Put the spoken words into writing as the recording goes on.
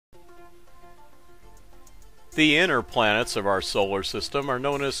The inner planets of our solar system are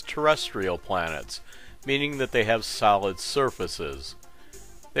known as terrestrial planets, meaning that they have solid surfaces.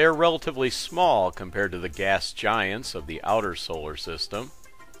 They are relatively small compared to the gas giants of the outer solar system.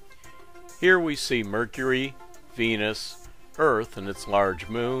 Here we see Mercury, Venus, Earth and its large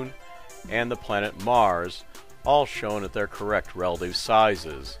moon, and the planet Mars, all shown at their correct relative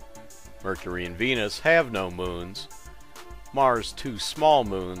sizes. Mercury and Venus have no moons. Mars' two small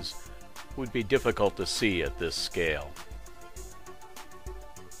moons would be difficult to see at this scale.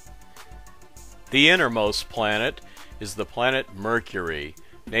 The innermost planet is the planet Mercury,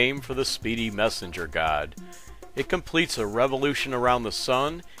 named for the speedy messenger god. It completes a revolution around the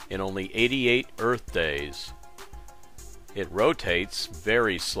Sun in only 88 Earth days. It rotates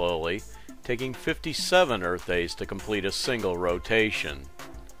very slowly, taking 57 Earth days to complete a single rotation.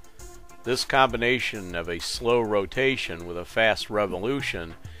 This combination of a slow rotation with a fast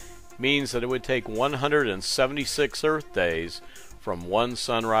revolution means that it would take 176 Earth days from one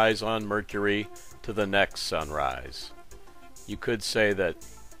sunrise on Mercury to the next sunrise. You could say that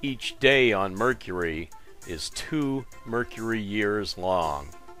each day on Mercury is 2 Mercury years long.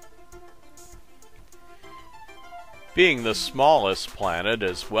 Being the smallest planet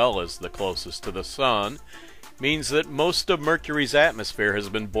as well as the closest to the Sun means that most of Mercury's atmosphere has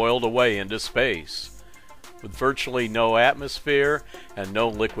been boiled away into space. With virtually no atmosphere and no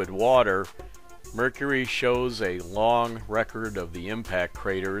liquid water, Mercury shows a long record of the impact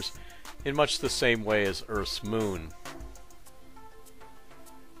craters in much the same way as Earth's moon.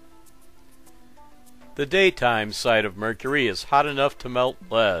 The daytime side of Mercury is hot enough to melt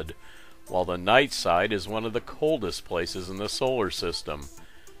lead, while the night side is one of the coldest places in the solar system.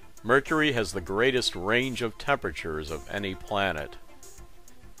 Mercury has the greatest range of temperatures of any planet.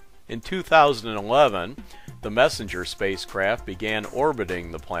 In 2011, the Messenger spacecraft began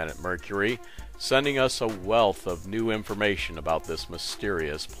orbiting the planet Mercury, sending us a wealth of new information about this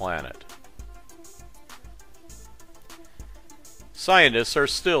mysterious planet. Scientists are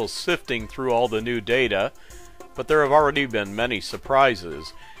still sifting through all the new data, but there have already been many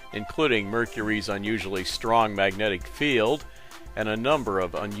surprises, including Mercury's unusually strong magnetic field and a number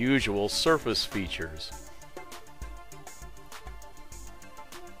of unusual surface features.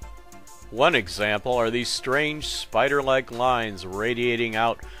 One example are these strange spider-like lines radiating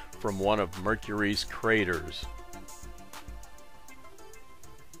out from one of Mercury's craters.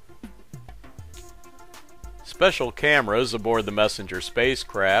 Special cameras aboard the Messenger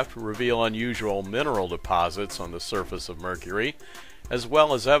spacecraft reveal unusual mineral deposits on the surface of Mercury, as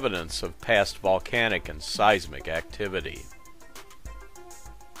well as evidence of past volcanic and seismic activity.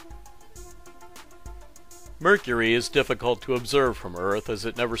 Mercury is difficult to observe from Earth as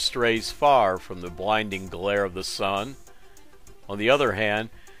it never strays far from the blinding glare of the Sun. On the other hand,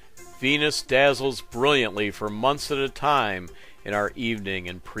 Venus dazzles brilliantly for months at a time in our evening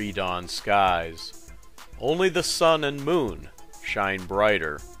and pre-dawn skies. Only the Sun and Moon shine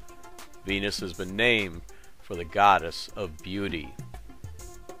brighter. Venus has been named for the goddess of beauty.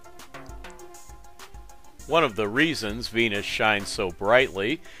 One of the reasons Venus shines so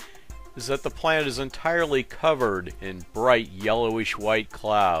brightly is that the planet is entirely covered in bright yellowish white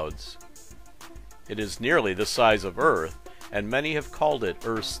clouds. It is nearly the size of Earth, and many have called it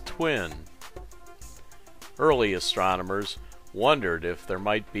Earth's twin. Early astronomers wondered if there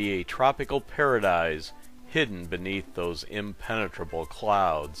might be a tropical paradise hidden beneath those impenetrable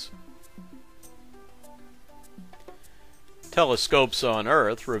clouds. Telescopes on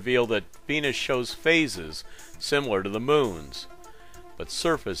Earth reveal that Venus shows phases similar to the Moon's, but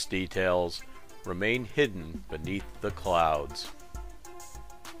surface details remain hidden beneath the clouds.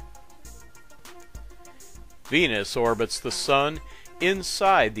 Venus orbits the Sun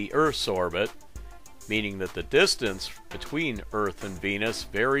inside the Earth's orbit, meaning that the distance between Earth and Venus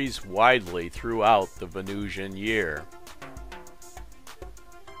varies widely throughout the Venusian year.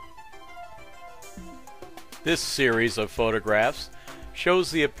 This series of photographs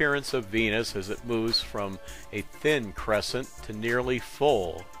shows the appearance of Venus as it moves from a thin crescent to nearly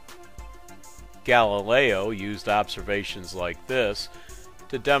full. Galileo used observations like this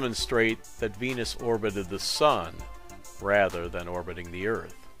to demonstrate that Venus orbited the Sun rather than orbiting the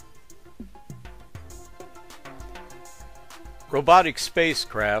Earth. Robotic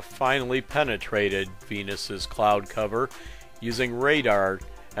spacecraft finally penetrated Venus's cloud cover using radar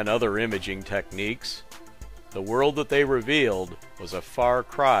and other imaging techniques. The world that they revealed was a far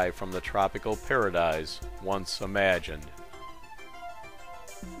cry from the tropical paradise once imagined.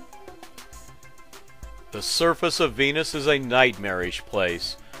 The surface of Venus is a nightmarish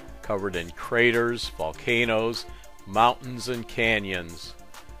place, covered in craters, volcanoes, mountains, and canyons.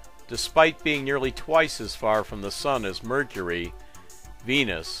 Despite being nearly twice as far from the Sun as Mercury,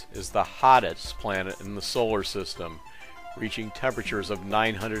 Venus is the hottest planet in the solar system, reaching temperatures of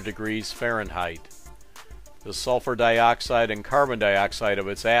 900 degrees Fahrenheit. The sulfur dioxide and carbon dioxide of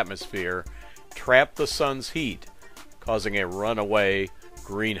its atmosphere trap the Sun's heat, causing a runaway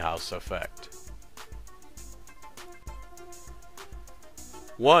greenhouse effect.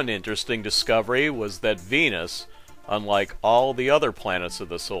 One interesting discovery was that Venus, unlike all the other planets of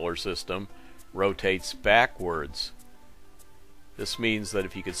the solar system, rotates backwards. This means that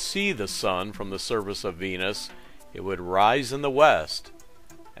if you could see the Sun from the surface of Venus, it would rise in the west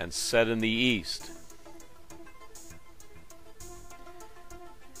and set in the east.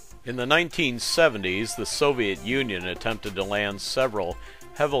 In the 1970s, the Soviet Union attempted to land several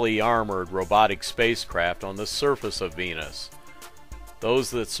heavily armored robotic spacecraft on the surface of Venus.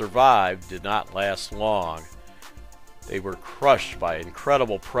 Those that survived did not last long. They were crushed by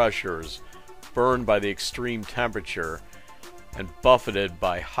incredible pressures, burned by the extreme temperature, and buffeted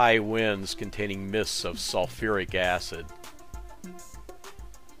by high winds containing mists of sulfuric acid.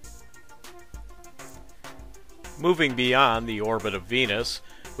 Moving beyond the orbit of Venus,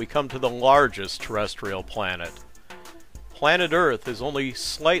 we come to the largest terrestrial planet. Planet Earth is only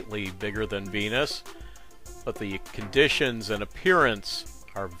slightly bigger than Venus, but the conditions and appearance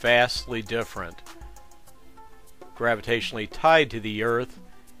are vastly different. Gravitationally tied to the Earth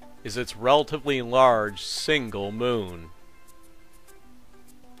is its relatively large single moon.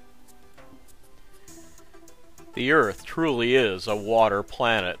 The Earth truly is a water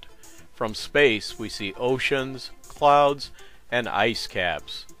planet. From space we see oceans, clouds, and ice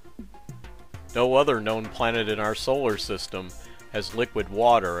caps. No other known planet in our solar system has liquid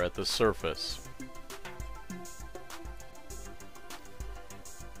water at the surface.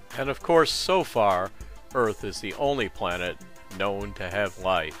 And of course, so far, Earth is the only planet known to have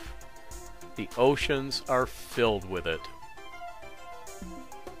life. The oceans are filled with it.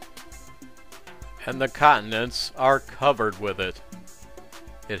 And the continents are covered with it.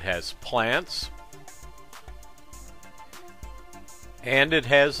 It has plants, and it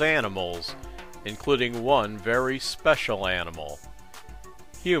has animals, including one very special animal.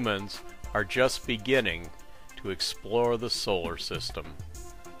 Humans are just beginning to explore the solar system.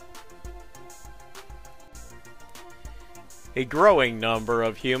 A growing number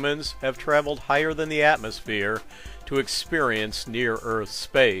of humans have traveled higher than the atmosphere to experience near-Earth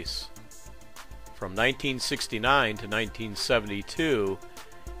space. From 1969 to 1972,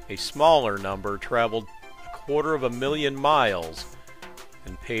 a smaller number traveled 250,000 miles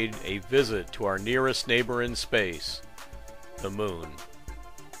and paid a visit to our nearest neighbor in space, the Moon.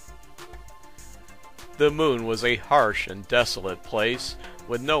 The Moon was a harsh and desolate place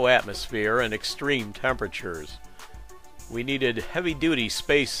with no atmosphere and extreme temperatures. We needed heavy-duty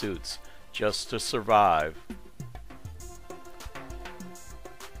spacesuits just to survive.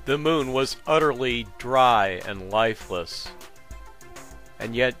 The Moon was utterly dry and lifeless,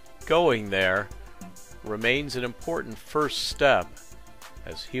 and yet going there remains an important first step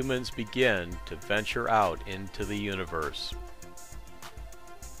as humans begin to venture out into the universe.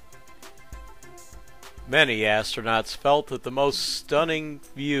 Many astronauts felt that the most stunning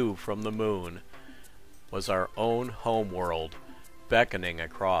view from the Moon was our own homeworld beckoning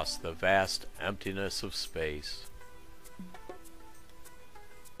across the vast emptiness of space.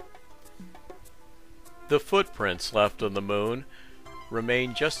 The footprints left on the Moon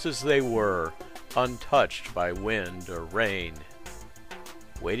remain just as they were, untouched by wind or rain,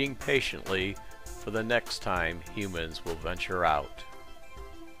 waiting patiently for the next time humans will venture out.